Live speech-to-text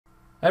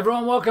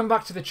Everyone, welcome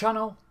back to the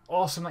channel.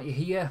 Awesome that you're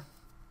here.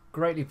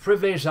 Greatly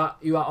privileged that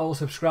you are all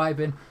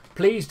subscribing.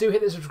 Please do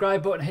hit the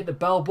subscribe button, hit the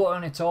bell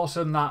button. It's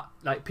awesome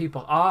that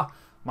people are.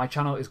 My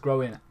channel is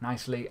growing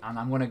nicely and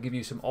I'm going to give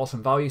you some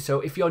awesome value. So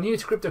if you're new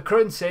to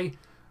cryptocurrency,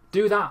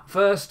 do that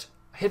first.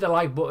 Hit the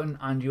like button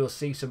and you'll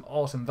see some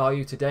awesome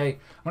value today.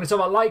 I'm going to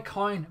talk about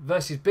Litecoin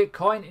versus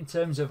Bitcoin in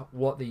terms of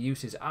what the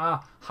uses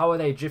are. How are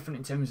they different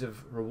in terms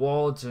of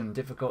rewards and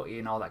difficulty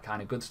and all that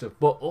kind of good stuff.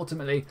 But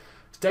ultimately,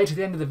 stay to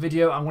the end of the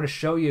video. I'm going to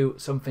show you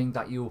something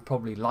that you'll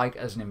probably like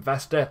as an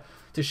investor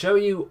to show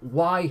you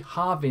why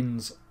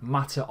halvings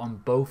matter on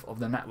both of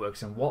the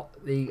networks and what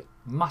the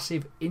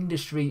massive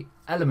industry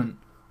element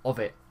of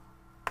it,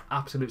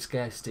 absolute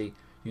scarcity,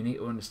 you need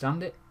to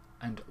understand it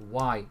and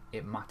why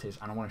it matters.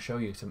 And I want to show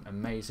you some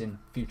amazing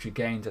future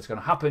gains that's going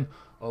to happen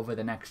over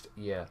the next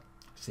year.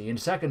 See you in a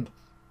second.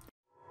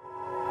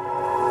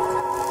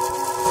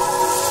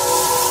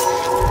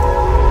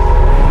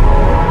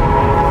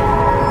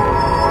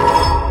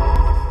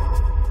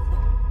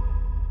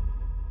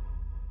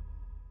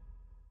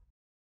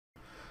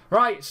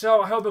 Right,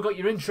 so I hope I got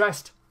your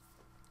interest.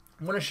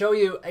 I'm going to show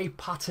you a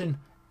pattern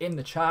in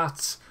the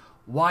charts,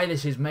 why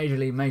this is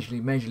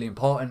majorly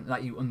important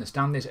that you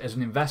understand this as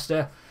an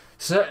investor.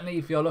 Certainly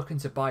if you're looking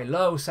to buy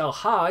low, sell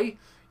high,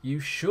 you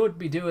should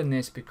be doing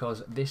this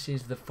because this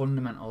is the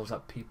fundamentals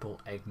that people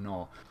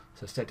ignore.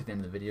 So stay to the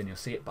end of the video and you'll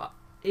see it. But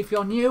if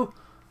you're new,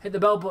 hit the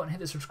bell button,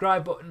 hit the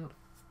subscribe button,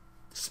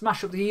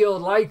 smash up the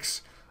old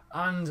likes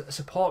and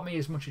support me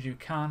as much as you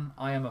can.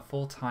 I am a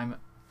full-time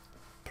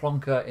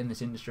plonker in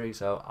this industry,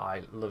 so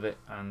I love it.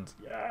 And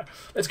yeah,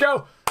 let's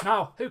go.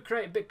 Now, who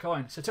created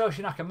Bitcoin?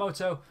 Satoshi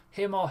Nakamoto,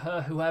 him or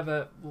her,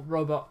 whoever,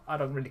 robot, I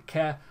don't really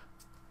care.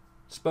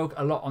 Spoke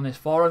a lot on this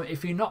forum.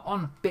 If you're not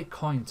on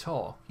Bitcoin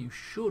Talk, you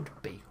should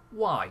be.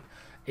 Why?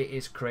 It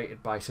is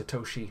created by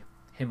Satoshi,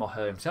 him or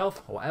her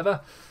himself, or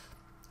whatever.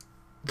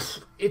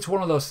 It's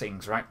one of those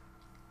things, right?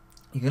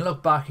 You can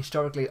look back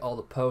historically at all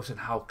the posts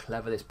and how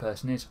clever this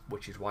person is,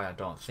 which is why I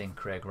don't think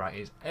Craig Wright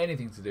is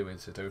anything to do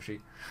with Satoshi.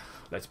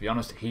 Let's be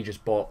honest, he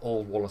just bought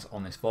old wallets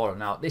on this forum.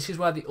 Now, this is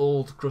where the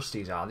old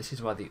crusties are. This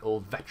is where the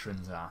old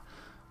veterans are.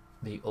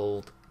 The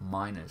old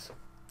miners.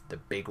 The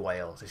big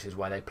whales. This is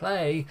where they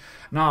play.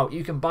 Now,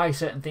 you can buy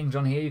certain things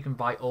on here. You can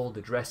buy old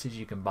addresses.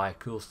 You can buy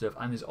cool stuff.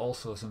 And there's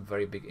also some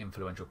very big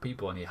influential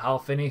people on here. Hal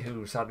Finney,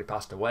 who sadly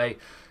passed away,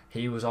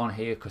 he was on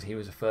here because he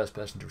was the first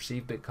person to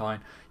receive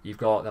Bitcoin. You've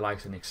got the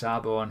likes of Nick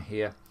Szabo on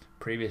here.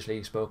 Previously,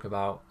 he spoke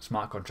about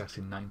smart contracts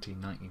in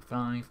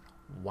 1995.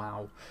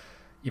 Wow.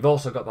 You've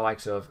also got the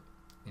likes of,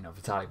 you know,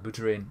 Vitalik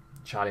Buterin,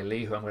 Charlie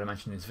Lee, who I'm going to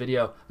mention in this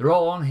video. They're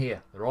all on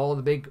here. They're all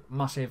the big,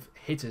 massive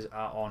hitters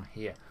are on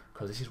here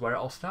because this is where it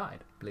all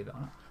started, believe it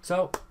or not.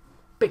 So,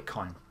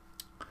 Bitcoin.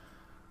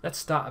 Let's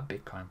start at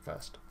Bitcoin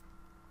first.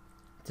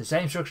 It's the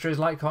same structure as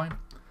Litecoin.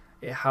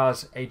 It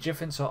has a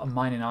different sort of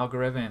mining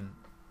algorithm,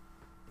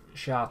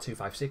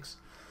 SHA-256.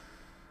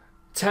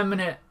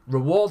 10-minute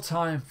reward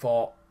time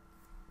for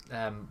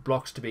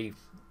blocks to be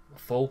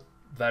full.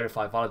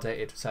 Verified,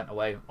 validated, sent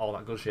away, all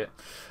that good shit.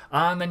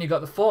 And then you've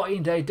got the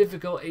 14-day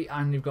difficulty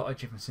and you've got a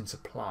difference in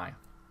supply.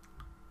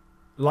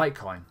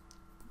 Litecoin,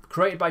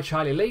 created by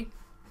Charlie Lee,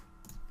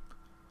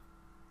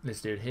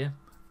 this dude here,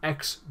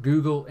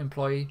 ex-Google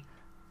employee,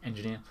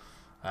 engineer,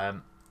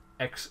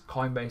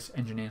 ex-Coinbase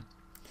engineer.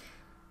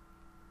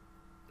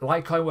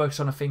 Litecoin works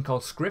on a thing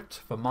called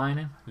script for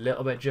mining, a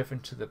little bit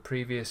different to the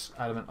previous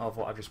element of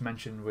what I've just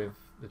mentioned with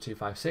the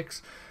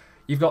 256.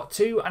 You've got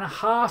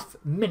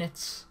 2.5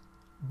 minutes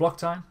block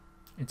time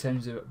in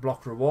terms of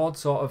block reward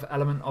sort of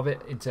element of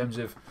it, in terms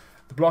of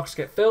the blocks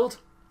get filled,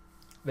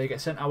 they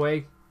get sent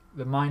away,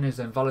 the miners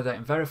then validate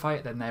and verify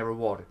it, then they're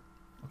rewarded.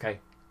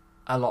 Okay,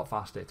 a lot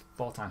faster. It's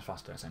 4 times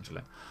faster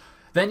essentially.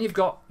 Then you've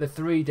got the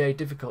 3-day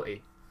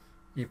difficulty.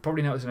 You've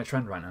probably noticing a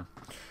trend right now.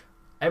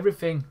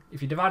 Everything,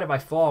 if you divide it by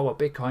 4, what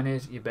Bitcoin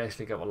is, you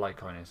basically get what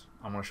Litecoin is.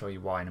 I'm going to show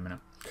you why in a minute.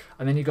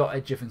 And then you've got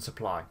a different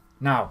supply.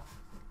 Now,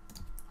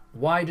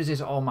 why does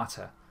this all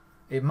matter?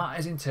 It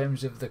matters in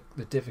terms of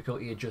the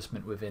difficulty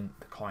adjustment within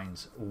the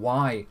coins,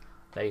 why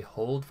they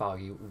hold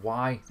value,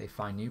 why they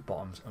find new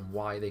bottoms, and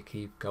why they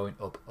keep going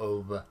up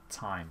over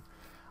time.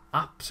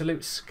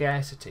 Absolute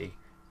scarcity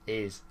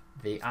is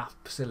the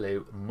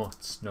absolute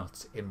nuts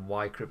in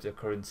why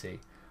cryptocurrency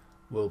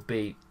will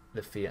beat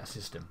the fiat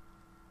system.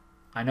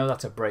 I know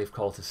that's a brave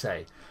call to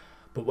say,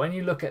 but when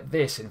you look at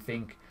this and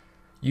think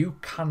you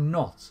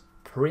cannot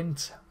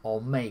print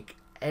or make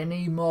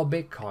any more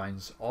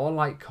Bitcoins or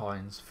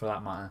Litecoins for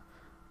that matter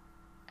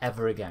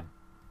ever again.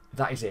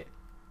 That is it.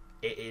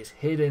 It is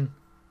hidden,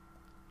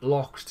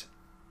 locked,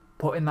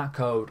 put in that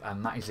code,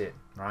 and that is it,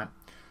 right?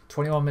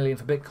 21 million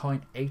for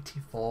Bitcoin,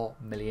 84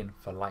 million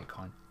for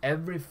Litecoin.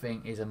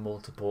 Everything is a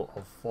multiple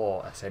of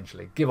 4,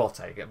 essentially, give or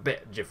take, a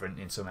bit different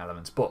in some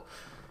elements. But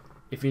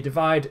if you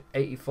divide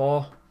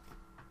 84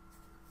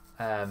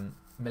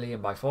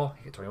 million by 4,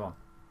 you get 21.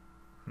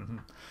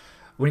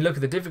 When you look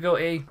at the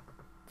difficulty,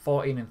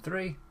 14 and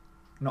 3,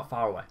 not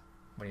far away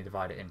when you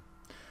divide it in.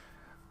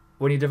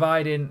 When you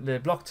divide in the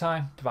block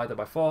time, divide that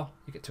by 4,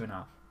 you get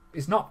 2.5.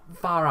 It's not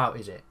far out,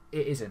 is it?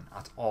 it isn't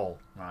at all,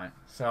 right?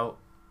 So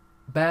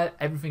bear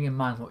everything in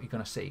mind what you're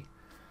going to see.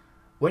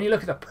 When you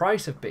look at the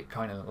price of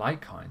Bitcoin and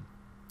Litecoin,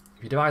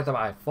 if you divide that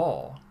by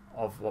 4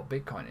 of what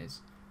Bitcoin is,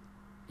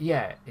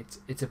 yeah,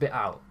 it's a bit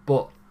out.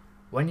 But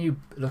when you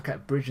look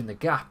at bridging the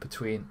gap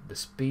between the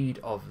speed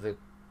of the,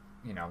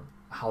 you know,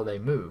 how they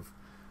move,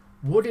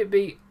 would it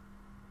be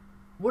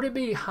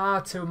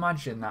hard to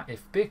imagine that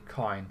if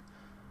Bitcoin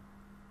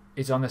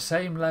is on the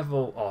same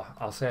level, or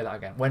I'll say that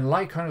again, when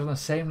Litecoin is on the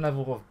same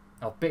level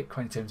of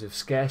Bitcoin in terms of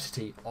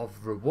scarcity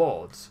of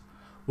rewards,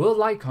 will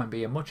Litecoin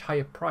be a much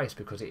higher price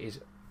because it is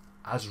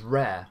as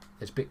rare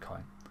as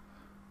Bitcoin?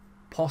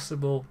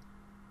 Possible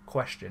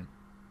question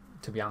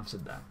to be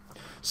answered there.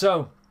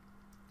 So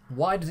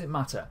why does it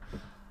matter?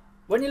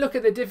 When you look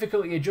at the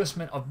difficulty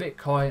adjustment of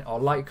Bitcoin or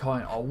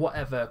Litecoin or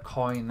whatever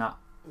coin that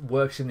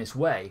works in this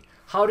way,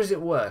 how does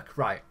it work?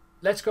 Right,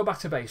 let's go back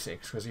to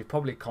basics because you're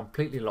probably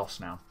completely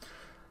lost now.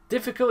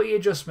 Difficulty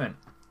adjustment.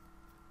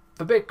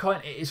 For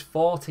Bitcoin, it is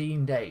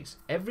 14 days.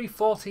 Every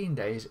 14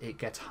 days, it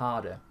gets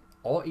harder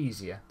or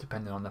easier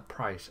depending on the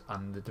price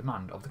and the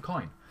demand of the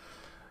coin.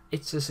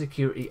 It's a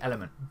security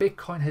element.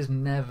 Bitcoin has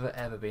never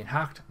ever been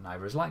hacked,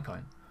 neither has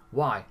Litecoin.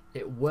 Why?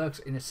 It works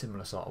in a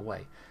similar sort of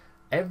way.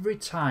 Every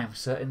time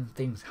certain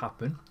things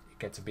happen, it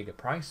gets a bigger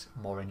price,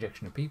 more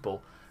injection of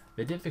people,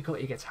 the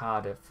difficulty gets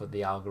harder for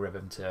the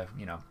algorithm to,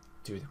 you know,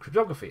 do the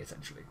cryptography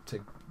essentially,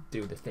 to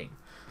do the thing.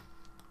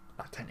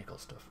 That technical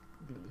stuff.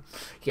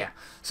 Yeah.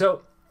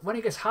 So when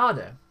it gets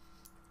harder,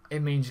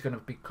 it means it's going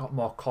to be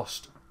more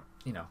cost,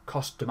 you know,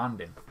 cost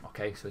demanding.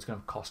 Okay, so it's going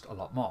to cost a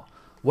lot more.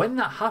 When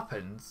that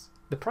happens,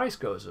 the price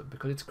goes up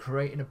because it's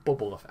creating a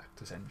bubble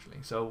effect essentially.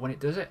 So when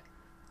it does it,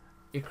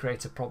 it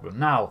creates a problem.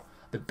 Now,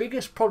 the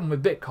biggest problem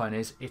with Bitcoin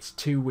is it's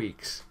 2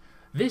 weeks.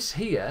 This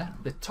here,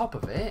 the top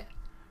of it,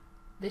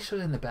 this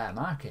was in the bear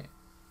market.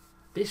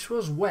 This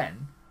was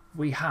when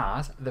we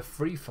had the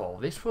free fall.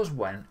 This was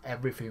when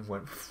everything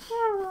went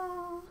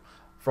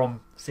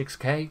from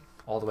 6k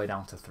all the way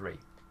down to 3.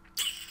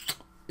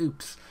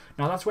 Oops.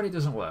 Now that's when it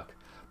doesn't work.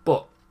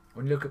 But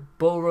when you look at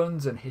bull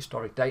runs and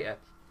historic data,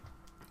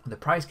 the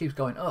price keeps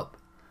going up.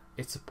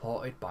 It's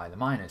supported by the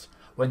miners.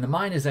 When the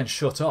miners then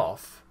shut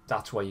off,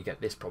 that's where you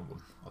get this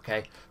problem.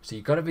 Okay, so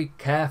you've got to be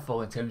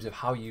careful in terms of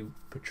how you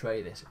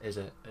portray this as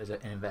an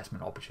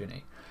investment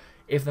opportunity.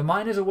 If the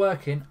miners are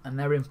working and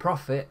they're in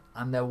profit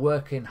and they're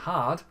working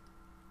hard,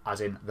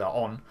 as in they're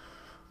on,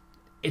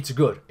 it's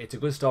good. It's a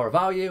good store of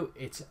value.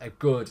 It's a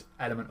good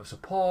element of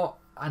support,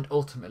 and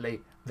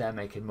ultimately they're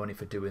making money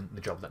for doing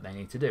the job that they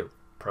need to do.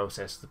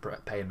 Process the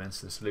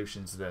payments, the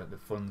solutions, the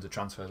funds, the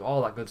transfers,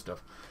 all that good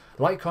stuff.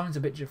 Litecoin's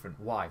a bit different.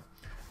 Why?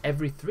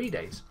 Every 3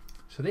 days.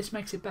 So this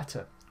makes it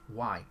better.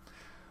 Why?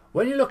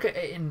 When you look at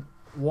it in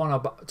one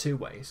or two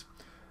ways,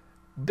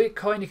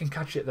 Bitcoin, you can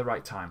catch it at the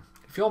right time.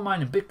 If you're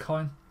mining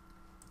Bitcoin,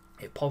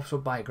 it pops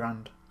up by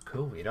 $1,000.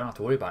 Cool, you don't have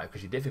to worry about it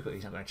because your difficulty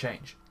is not going to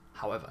change.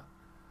 However,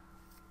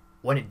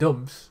 when it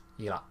dumps,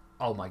 you're like,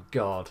 oh my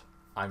god,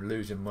 I'm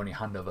losing money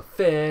hand over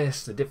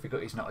fist, the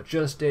difficulty's not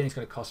adjusting, it's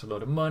going to cost a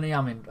lot of money,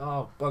 I mean,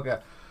 oh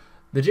bugger.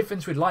 The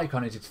difference with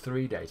Litecoin is it's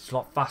 3 days, it's a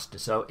lot faster.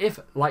 So if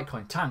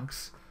Litecoin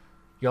tanks,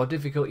 your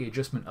difficulty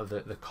adjustment of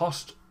the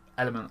cost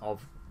element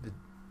of the,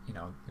 you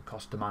know, the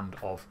cost demand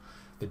of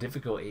the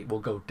difficulty will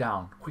go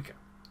down quicker.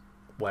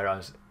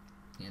 Whereas,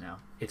 you know,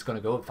 it's going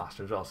to go up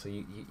faster as well. So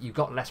you've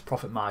got less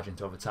profit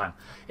margins over time.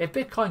 If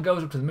Bitcoin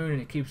goes up to the moon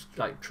and it keeps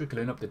like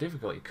trickling up the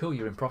difficulty, cool,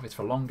 you're in profits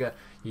for longer.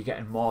 You're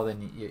getting more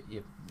than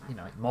you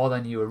know, more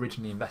than you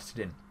originally invested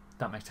in.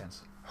 That makes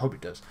sense. I hope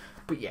it does.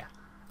 But yeah,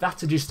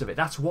 that's the gist of it.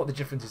 That's what the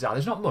differences are.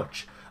 There's not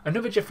much.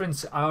 Another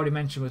difference I already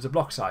mentioned was the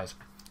block size.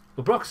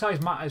 The block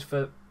size matters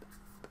for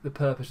the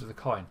purpose of the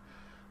coin.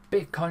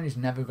 Bitcoin is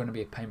never going to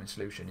be a payment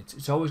solution.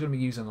 It's always going to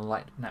be used on the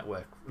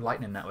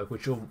Lightning network,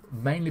 which will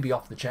mainly be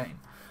off the chain.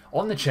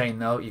 On the chain,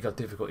 though, you've got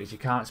difficulties. You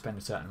can't spend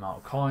a certain amount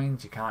of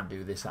coins. You can't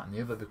do this, that, and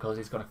the other because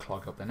it's going to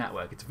clog up the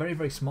network. It's very,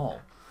 very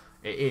small.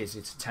 It is.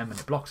 It's a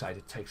 10-minute block size.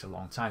 It takes a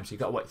long time, so you've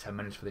got to wait 10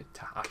 minutes for it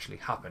to actually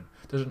happen.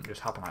 It doesn't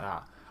just happen like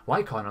that.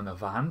 Litecoin, on the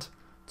other hand,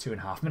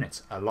 2.5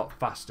 minutes, a lot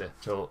faster.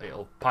 So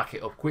it'll pack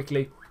it up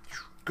quickly.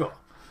 Go.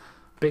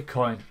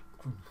 Bitcoin.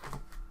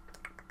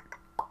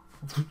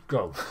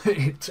 Go.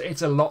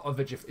 It's a lot of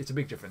it's a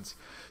big difference.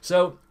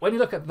 So when you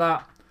look at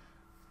that,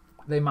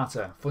 they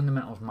matter.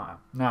 Fundamentals matter.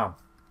 Now,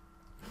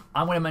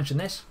 I'm going to mention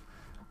this.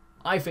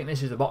 I think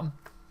this is the bottom.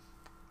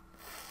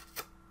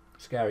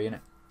 Scary, isn't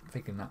it?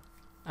 Thinking that.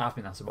 I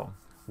think that's the bottom.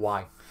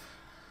 Why?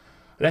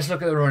 Let's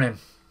look at the run-in.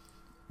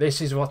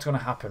 This is what's going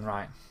to happen,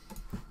 right?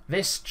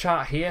 This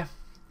chart here,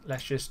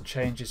 let's just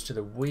change this to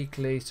the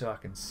weekly so I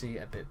can see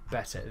it a bit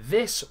better.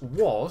 This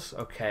was,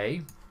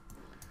 okay,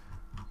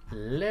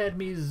 let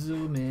me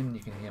zoom in.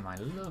 You can hear my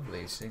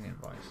lovely singing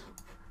voice.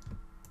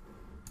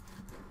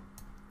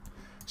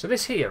 So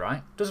this here,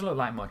 right, doesn't look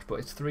like much, but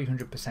it's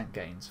 300%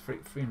 gains,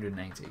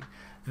 380.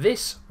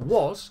 This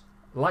was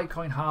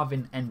Litecoin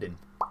halving ending.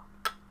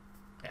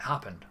 It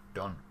happened.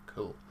 Done.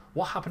 Cool.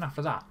 What happened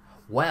after that?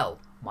 Well,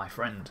 my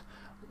friend,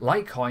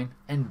 Litecoin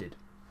ended.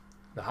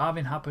 The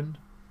halving happened.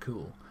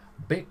 Cool.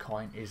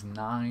 Bitcoin is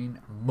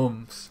 9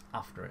 months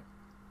after it.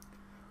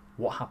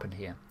 What happened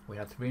here? We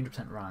had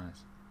 300%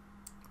 rise,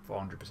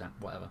 400%,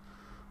 whatever,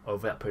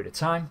 over that period of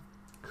time.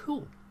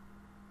 Cool.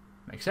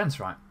 Makes sense,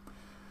 right?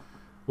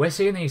 We're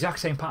seeing the exact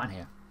same pattern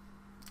here.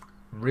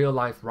 Real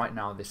life right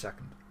now, this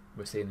second.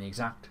 We're seeing the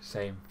exact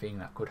same thing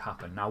that could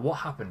happen. Now, what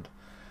happened?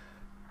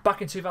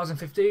 Back in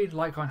 2015,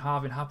 Litecoin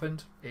Halving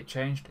happened. It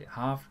changed. It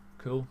halved.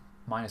 Cool.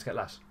 Miners get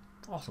less.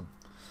 Awesome.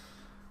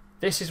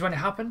 This is when it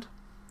happened.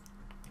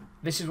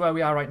 This is where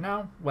we are right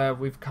now, where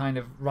we've kind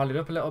of rallied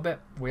up a little bit.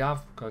 We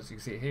have, because you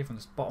can see it here from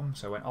the bottom,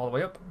 so it went all the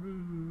way up.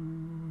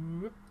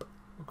 We're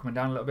coming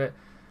down a little bit.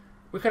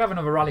 We could have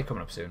another rally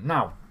coming up soon.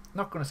 Now,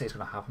 not going to say it's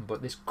going to happen,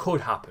 but this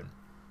could happen.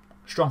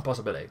 Strong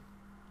possibility.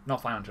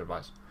 Not financial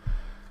advice.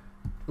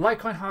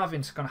 Litecoin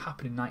Halving is going to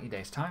happen in 90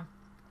 days' time.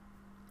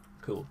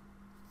 Cool.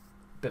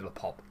 Bit of a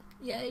pop.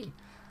 Yay!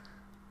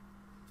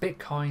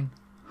 Bitcoin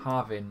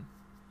halving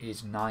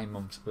is 9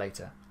 months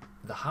later.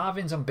 The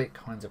halvings on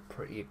Bitcoins are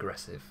pretty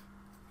aggressive.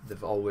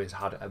 They've always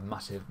had a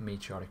massive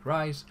meteoric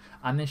rise,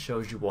 and this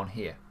shows you one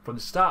here. From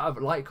the start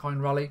of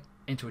Litecoin rally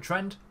into a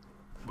trend,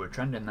 we're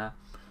trending there.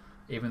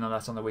 Even though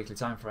that's on the weekly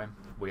time frame,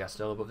 we are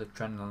still above the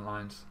trend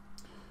lines.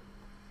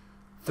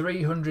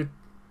 300,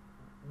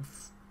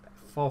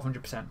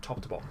 400%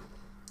 top to bottom.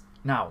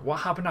 Now, what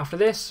happened after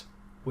this?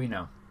 We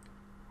know.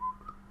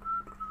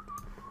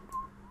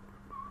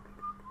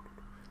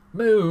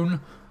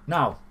 Moon.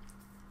 Now,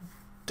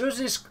 does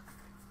this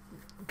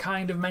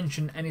kind of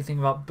mention anything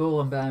about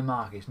bull and bear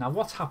markets? Now,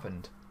 what's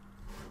happened?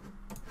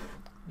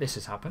 This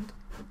has happened.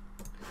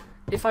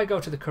 If I go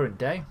to the current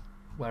day,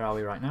 where are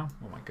we right now?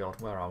 Oh my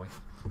god, where are we?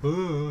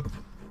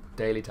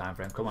 Daily time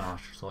frame. Come on,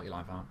 Ash, sort your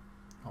life out.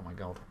 Oh my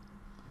god.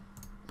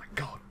 Oh my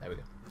god. There we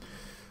go.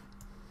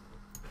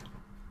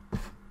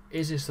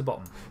 Is this the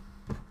bottom?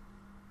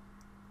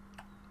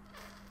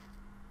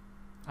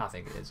 I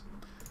think it is.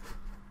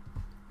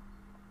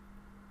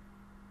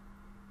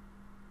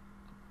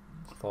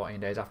 14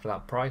 days after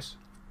that price,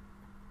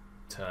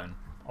 turn,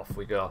 off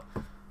we go.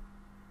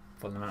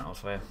 Fundamentals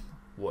for you.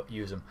 What,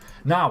 use them.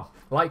 Now,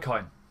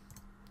 Litecoin.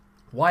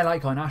 Why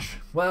Litecoin, Ash?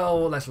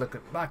 Well, let's look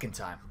at back in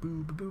time.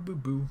 Boo, boo, boo, boo,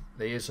 boo.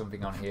 There is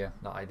something on here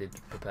that I did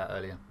prepare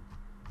earlier.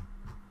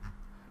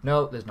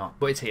 No, there's not,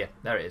 but it's here.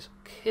 There it is.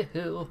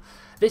 Cool.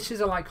 This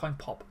is a Litecoin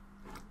pop.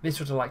 This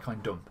was a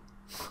Litecoin dump.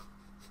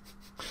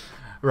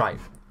 Right.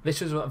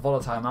 This was a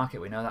volatile market,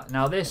 we know that.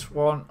 Now this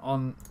one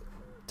on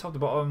top to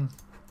bottom.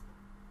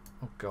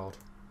 Oh god.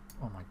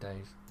 Oh my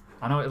days.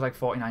 I know it was like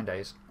 49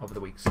 days over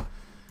the weeks.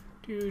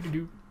 Doo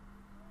doo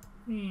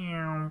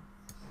doo.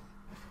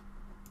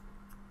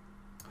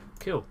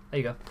 Cool. There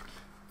you go.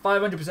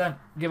 500%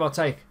 give or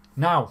take.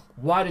 Now,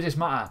 why does this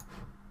matter?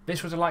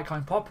 This was a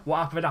Litecoin pop. What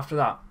happened after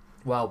that?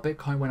 Well,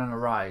 Bitcoin went on a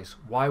rise.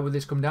 Why would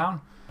this come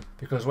down?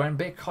 Because when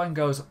Bitcoin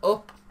goes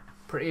up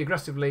pretty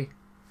aggressively,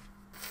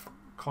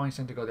 coins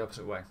tend to go the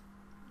opposite way.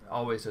 It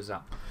always does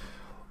that.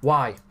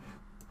 Why?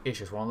 It's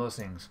just one of those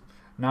things.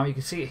 Now you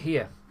can see it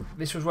here.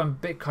 This was when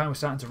Bitcoin was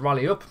starting to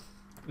rally up.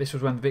 This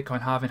was when the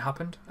Bitcoin halving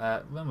happened.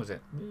 When was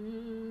it?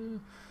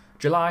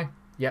 July.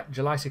 Yeah,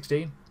 July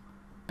 16.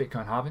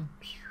 Bitcoin halving.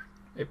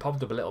 It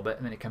popped up a little bit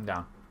and then it came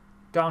down.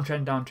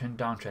 Downtrend, downtrend,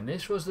 downtrend.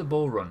 This was the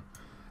bull run.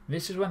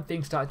 This is when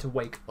things started to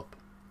wake up.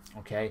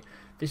 Okay.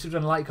 This is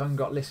when Litecoin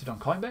got listed on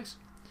Coinbase.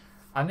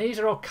 And these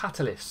are all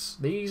catalysts.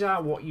 These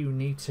are what you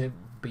need to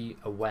be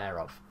aware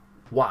of.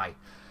 Why?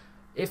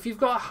 If you've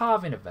got a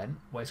halving event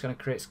where it's going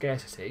to create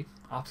scarcity,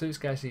 absolute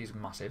scarcity is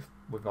massive.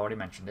 We've already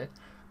mentioned it.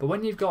 But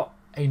when you've got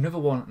another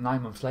one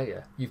 9 months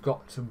later, you've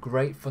got some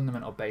great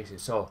fundamental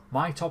bases. So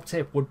my top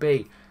tip would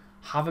be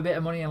have a bit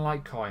of money in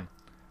Litecoin.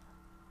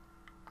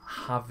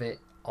 Have it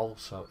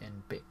also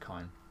in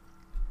Bitcoin.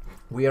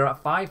 We are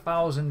at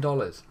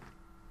 $5,000.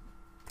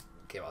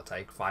 Give or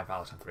take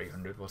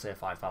 5,300. We'll say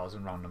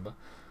 5,000 round number.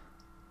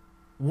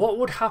 What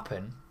would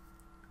happen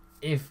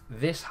if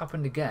this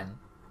happened again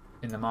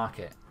in the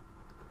market?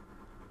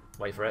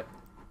 Wait for it.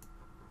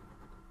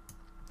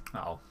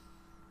 Uh-oh.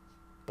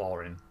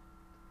 Boring.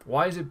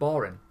 Why is it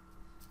boring?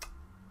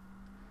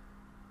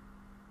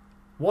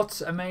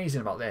 What's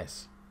amazing about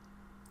this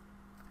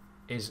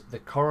is the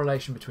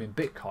correlation between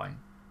Bitcoin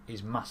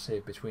is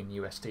massive between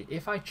USD.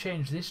 If I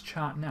change this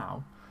chart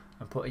now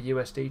and put a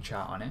USD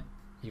chart on it,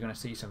 you're going to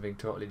see something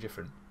totally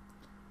different.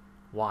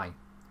 Why?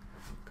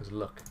 Because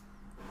look.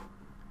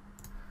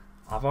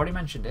 I've already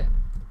mentioned it.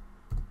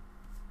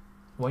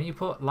 When you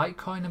put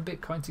Litecoin and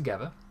Bitcoin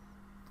together,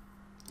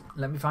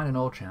 let me find an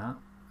old chart.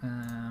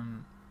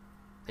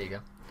 There you go.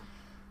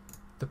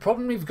 The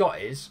problem we've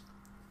got is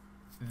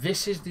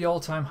this is the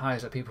all-time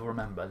highs that people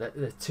remember,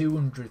 the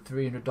 $200,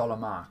 $300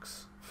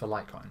 marks for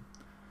Litecoin.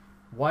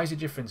 Why is the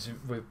difference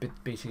with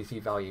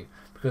BTC value?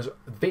 Because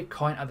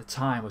Bitcoin at the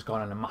time was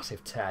going on a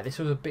massive tear. This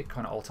was a Bitcoin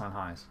at all-time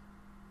highs,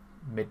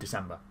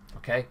 mid-December.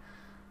 Okay,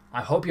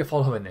 I hope you're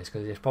following this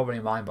because it's probably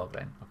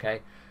mind-boggling.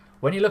 Okay,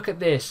 when you look at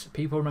this,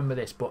 people remember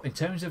this, but in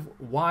terms of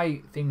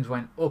why things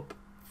went up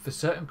for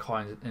certain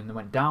coins and they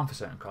went down for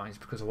certain coins,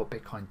 because of what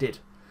Bitcoin did.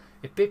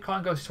 If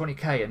Bitcoin goes to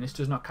 20k and this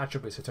does not catch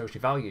up with Satoshi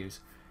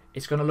values,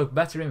 It's going to look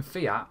better in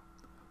fiat,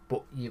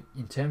 but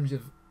in terms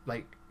of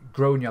like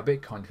growing your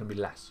Bitcoin, it's going to be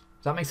less.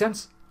 Does that make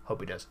sense?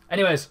 Hope it does.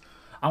 Anyways,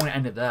 I'm going to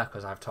end it there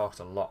because I've talked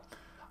a lot.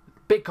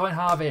 Bitcoin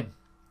halving,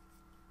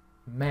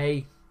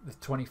 May the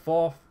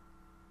 24th,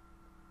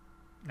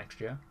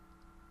 next year,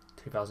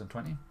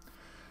 2020.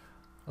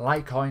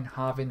 Litecoin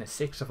halving the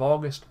 6th of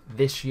August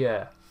this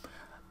year.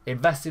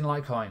 Invest in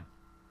Litecoin,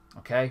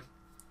 okay?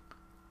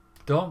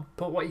 Don't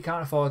put what you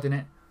can't afford in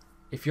it.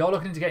 If you're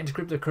looking to get into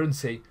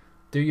cryptocurrency,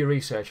 do your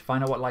research,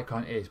 find out what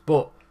Litecoin is.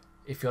 But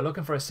if you're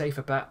looking for a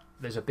safer bet,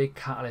 there's a big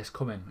catalyst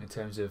coming in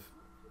terms of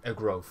a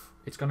growth.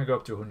 It's going to go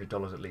up to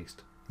 $100 at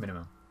least,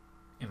 minimum,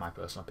 in my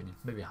personal opinion.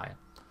 Maybe higher,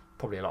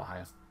 probably a lot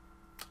higher.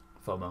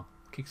 FOMO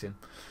kicks in.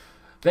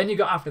 Then you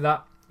got, after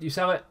that, you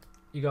sell it,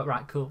 you go,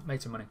 right, cool,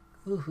 made some money.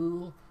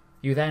 Woohoo.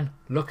 You then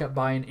look at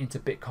buying into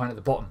Bitcoin at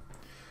the bottom.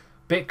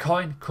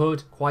 Bitcoin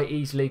could quite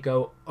easily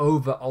go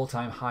over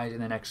all-time highs in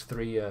the next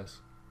 3 years.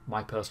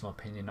 My personal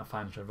opinion, not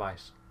financial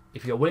advice.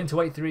 If you're willing to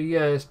wait 3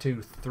 years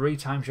to 3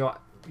 times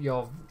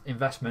your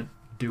investment,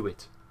 do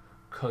it.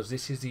 Because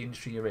this is the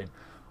industry you're in.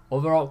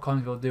 Other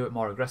altcoins will do it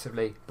more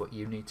aggressively, but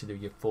you need to do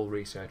your full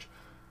research.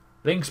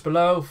 Links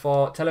below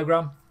for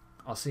Telegram.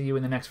 I'll see you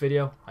in the next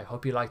video. I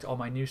hope you liked all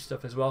my new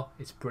stuff as well.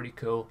 It's pretty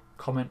cool.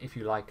 Comment if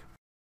you like.